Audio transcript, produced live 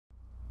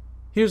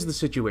Here's the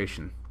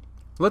situation.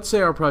 Let's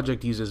say our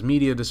project uses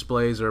media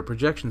displays or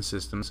projection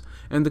systems,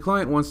 and the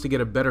client wants to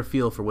get a better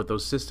feel for what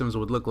those systems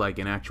would look like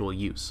in actual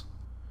use.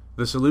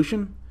 The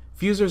solution?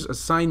 Fuzor's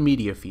Assign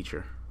Media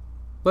feature.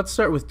 Let's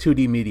start with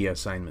 2D media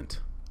assignment.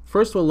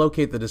 First, we'll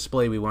locate the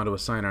display we want to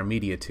assign our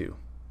media to.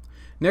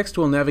 Next,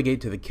 we'll navigate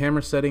to the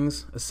Camera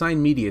Settings,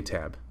 Assign Media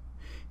tab.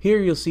 Here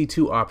you'll see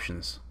two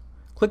options.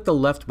 Click the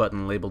left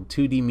button labeled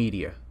 2D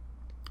Media.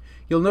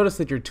 You'll notice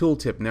that your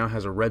tooltip now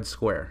has a red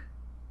square.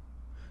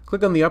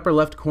 Click on the upper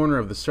left corner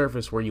of the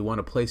surface where you want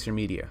to place your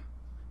media.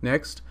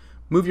 Next,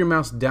 move your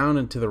mouse down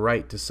and to the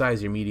right to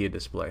size your media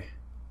display.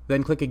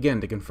 Then click again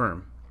to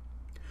confirm.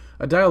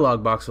 A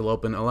dialog box will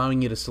open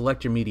allowing you to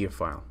select your media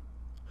file.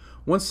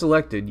 Once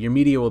selected, your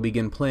media will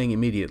begin playing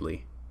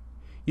immediately.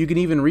 You can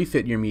even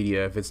refit your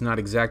media if it's not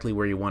exactly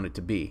where you want it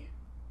to be.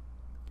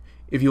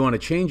 If you want to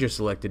change your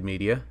selected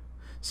media,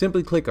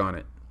 simply click on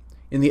it.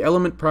 In the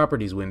Element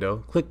Properties window,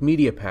 click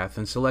Media Path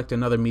and select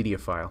another media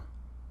file.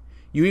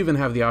 You even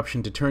have the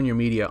option to turn your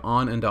media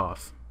on and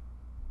off.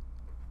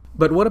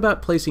 But what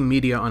about placing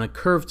media on a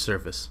curved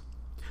surface?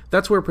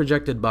 That's where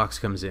Projected Box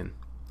comes in.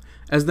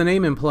 As the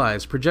name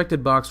implies,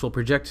 Projected Box will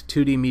project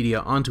 2D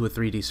media onto a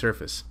 3D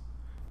surface.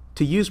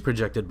 To use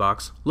Projected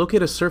Box,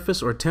 locate a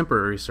surface or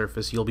temporary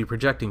surface you'll be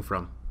projecting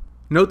from.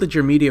 Note that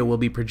your media will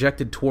be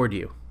projected toward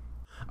you.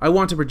 I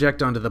want to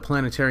project onto the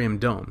planetarium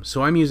dome,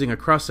 so I'm using a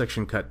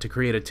cross-section cut to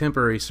create a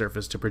temporary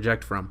surface to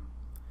project from.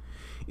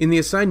 In the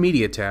Assign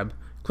Media tab,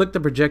 click the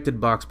Projected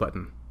Box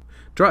button.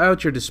 Draw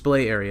out your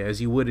display area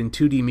as you would in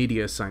 2D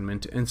media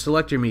assignment and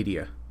select your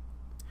media.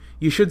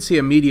 You should see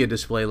a media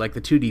display like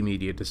the 2D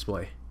media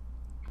display.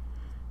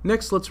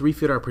 Next, let's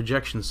refit our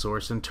projection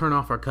source and turn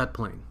off our cut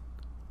plane.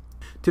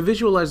 To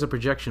visualize the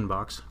projection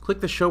box,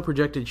 click the Show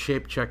Projected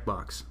Shape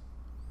checkbox.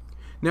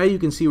 Now you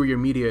can see where your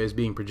media is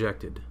being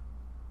projected.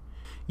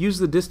 Use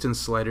the distance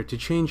slider to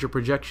change your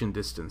projection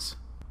distance.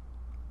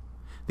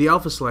 The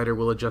alpha slider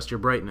will adjust your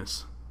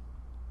brightness.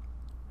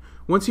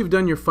 Once you've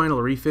done your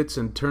final refits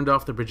and turned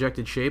off the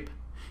projected shape,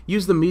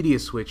 use the media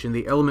switch in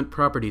the Element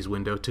Properties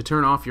window to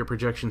turn off your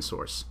projection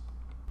source.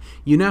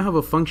 You now have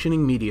a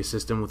functioning media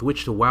system with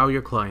which to wow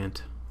your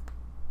client.